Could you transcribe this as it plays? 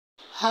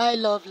Hi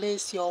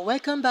lovelies, you're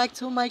welcome back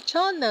to my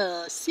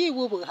channel. See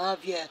what we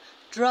have here.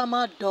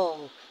 Drama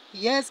doll.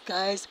 Yes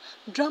guys,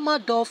 drama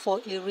doll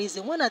for a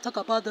reason. When I talk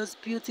about this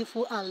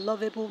beautiful and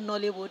lovable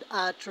Nollywood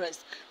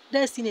actress,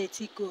 Destiny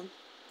Etiko,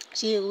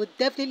 she would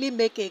definitely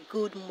make a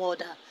good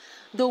mother.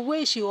 The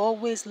way she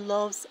always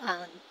loves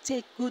and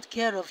take good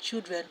care of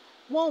children,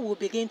 one will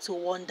begin to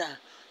wonder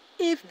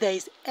if there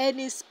is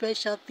any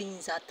special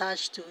things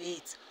attached to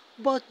it.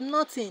 But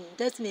nothing.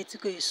 Destiny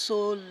Etiko is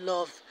so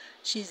loved.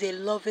 She's a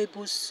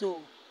lovable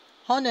soul.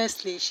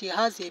 Honestly, she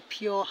has a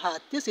pure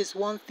heart. This is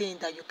one thing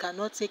that you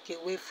cannot take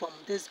away from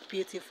this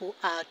beautiful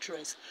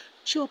actress.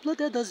 She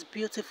uploaded this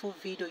beautiful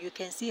video. You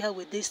can see her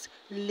with this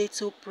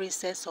little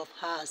princess of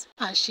hers.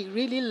 And she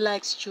really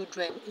likes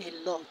children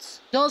a lot.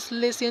 Just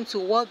listen to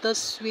what this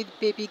sweet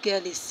baby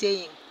girl is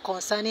saying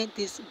concerning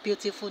this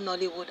beautiful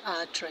Nollywood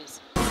actress.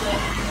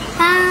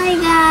 Hi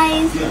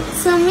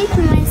guys, so meet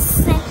my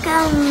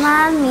second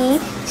mommy.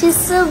 She's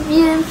so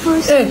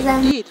beautiful. She's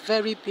Indeed,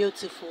 very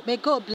beautiful. May God bless.